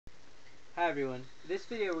Hi everyone. In this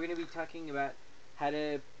video we're going to be talking about how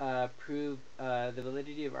to prove the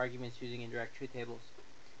validity of arguments using indirect truth tables.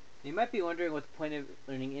 You might be wondering what the point of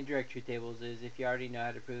learning indirect truth tables is if you already know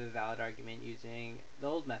how to prove a valid argument using the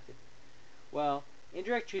old method. Well,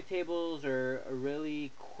 indirect truth tables are a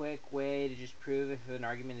really quick way to just prove if an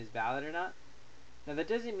argument is valid or not. Now that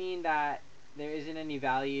doesn't mean that there isn't any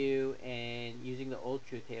value in using the old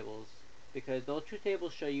truth tables, because the old truth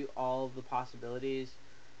tables show you all of the possibilities.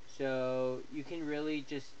 So you can really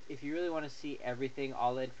just, if you really want to see everything,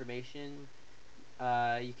 all the information,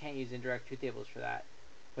 you can't use indirect truth tables for that.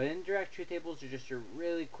 But indirect truth tables are just a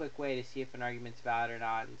really quick way to see if an argument's valid or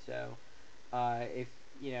not. And so if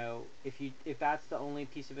that's the only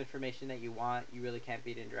piece of information that you want, you really can't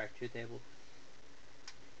beat indirect truth tables.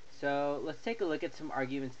 So let's take a look at some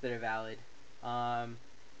arguments that are valid.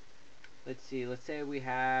 Let's see. Let's say we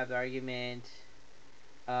have the argument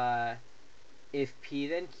if P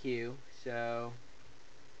then Q. So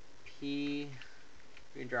P,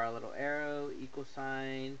 we're gonna draw a little arrow, equal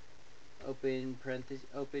sign, open parenthesis,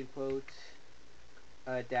 open quote,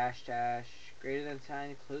 dash dash, greater than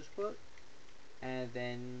sign, close quote, and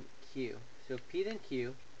then Q. So P then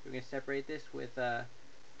Q. We're gonna separate this with a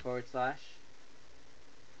forward slash.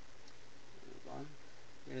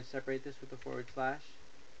 We're going to separate this with a forward slash,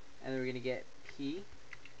 and then we're going to get P.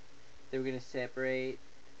 Then we're going to separate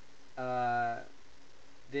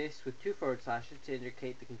this with two forward slashes to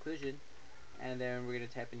indicate the conclusion, and then we're going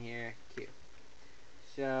to type in here Q.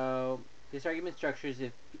 So this argument structure is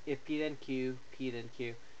if P then Q, P then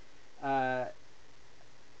Q.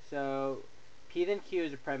 So P then Q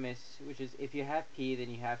is a premise, which is if you have P, then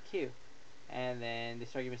you have Q. And then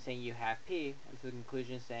this argument is saying you have P, and so the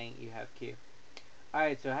conclusion is saying you have Q.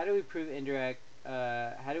 Alright, so how do we prove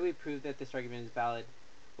how do we prove that this argument is valid?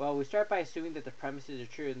 Well, we start by assuming that the premises are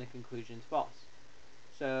true and the conclusion is false.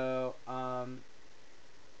 So,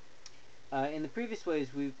 in the previous ways,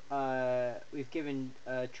 we've given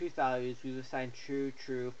truth values. We've assigned true,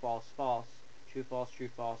 true, false, false, true,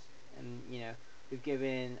 false, and we've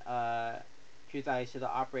given truth values to the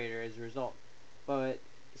operator as a result. But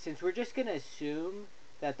since we're just going to assume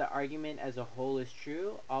that the argument as a whole is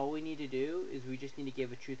true, all we need to do is we just need to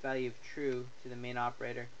give a truth value of true to the main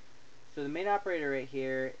operator. So the main operator right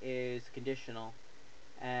here is conditional,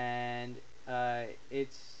 and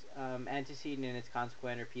it's antecedent and it's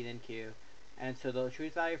consequent, or P then Q. And so the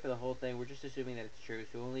truth value for the whole thing, we're just assuming that it's true,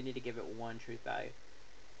 so we only need to give it one truth value.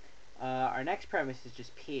 Our next premise is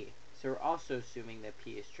just P, so we're also assuming that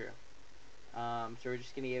P is true. So we're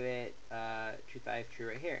just going to give it truth value of true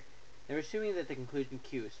right here. Then we're assuming that the conclusion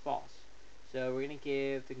Q is false. So we're going to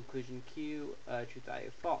give the conclusion Q truth value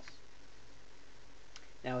of false.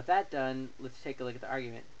 Now with that done, let's take a look at the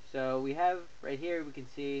argument. So we have right here, we can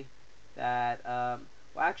see that, well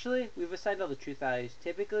actually, we've assigned all the truth values.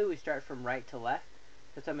 Typically we start from right to left.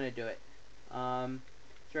 That's how I'm going to do it. So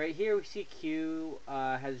right here we see Q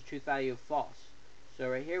has a truth value of false. So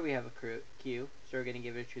right here we have a Q, so we're going to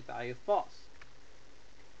give it a truth value of false.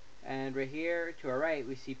 And right here to our right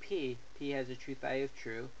we see P. P has a truth value of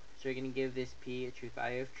true, so we're going to give this P a truth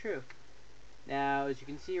value of true. Now as you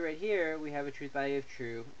can see right here we have a truth value of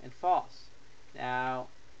true and false. Now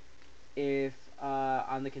if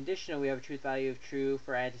on the conditional we have a truth value of true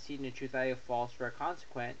for antecedent and a truth value of false for a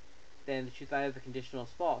consequent, then the truth value of the conditional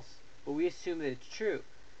is false. But we assume that it's true.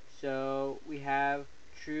 So we have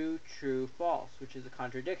true, true, false, which is a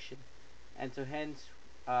contradiction. And so hence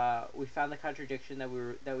we found the contradiction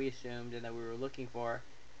that we assumed and that we were looking for,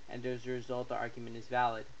 and as a result the argument is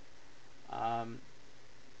valid.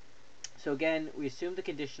 So again, we assumed the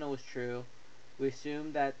conditional was true. We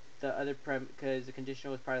assumed that the other because the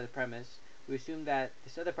conditional was part of the premise, we assumed that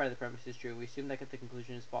this other part of the premise is true. We assume that the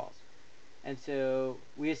conclusion is false. And so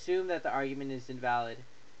we assume that the argument is invalid.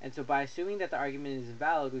 And so by assuming that the argument is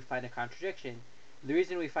invalid, we find a contradiction. The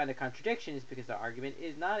reason we find a contradiction is because the argument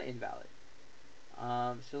is not invalid.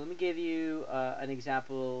 So let me give you an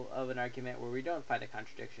example of an argument where we don't find a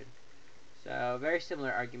contradiction. So very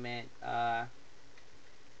similar argument.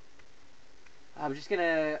 I'm just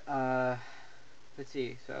gonna let's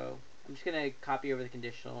see. So I'm just gonna copy over the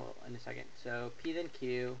conditional in a second. So P then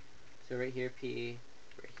Q. So right here P,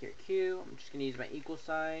 right here Q. I'm just gonna use my equal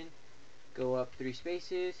sign. Go up 3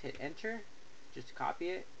 spaces. Hit enter. Just to copy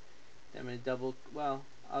it. Then I'm gonna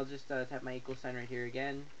I'll just type my equal sign right here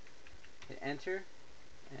again. Hit enter,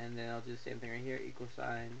 and then I'll do the same thing right here, equal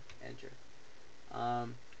sign, enter.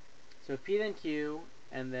 So P then Q,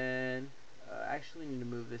 and then I actually need to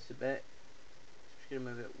move this a bit. Just gonna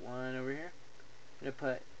move it 1 over here. I'm gonna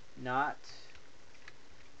put not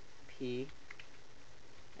P,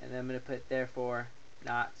 and then I'm gonna put therefore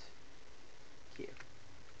not q.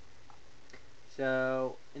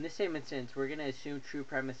 So in this same instance, we're going to assume true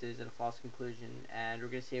premises and a false conclusion, and we're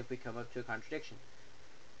going to see if we come up to a contradiction.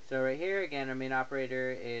 So right here, again, our main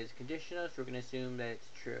operator is conditional, so we're going to assume that it's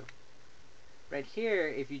true. Right here,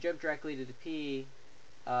 if you jump directly to the p,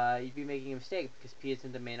 you'd be making a mistake because p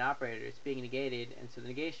isn't the main operator. It's being negated, and so the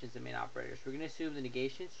negation is the main operator. So we're going to assume the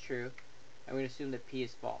negation is true, and we're going to assume that p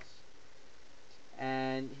is false.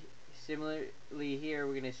 And similarly here,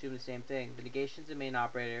 we're going to assume the same thing. The negation is the main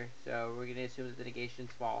operator, so we're going to assume that the negation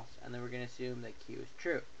is false, and then we're going to assume that q is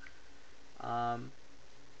true.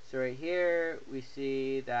 So right here, we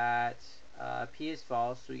see that p is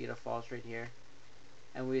false, so we get a false right here.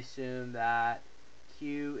 And we assume that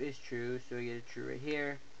q is true, so we get a true right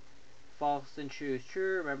here. False and true is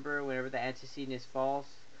true. Remember, whenever the antecedent is false,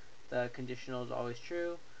 the conditional is always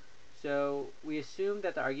true. So we assume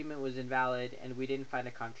that the argument was invalid and we didn't find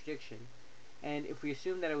a contradiction. And if we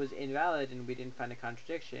assume that it was invalid and we didn't find a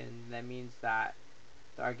contradiction, that means that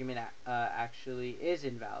the argument actually is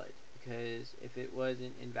invalid. Because if it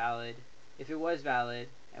wasn't invalid, if it was valid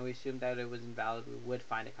and we assumed that it was invalid, we would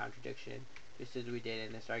find a contradiction, just as we did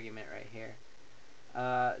in this argument right here.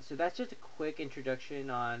 So that's just a quick introduction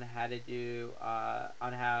on how to do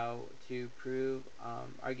on how to prove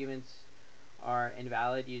arguments are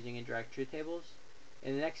invalid using indirect truth tables.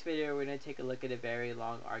 In the next video, we're going to take a look at a very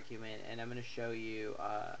long argument, and I'm going to show you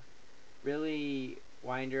really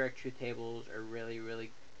why indirect truth tables are really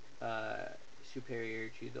superior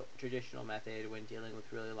to the traditional method when dealing with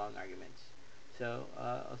really long arguments. So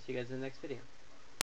I'll see you guys in the next video.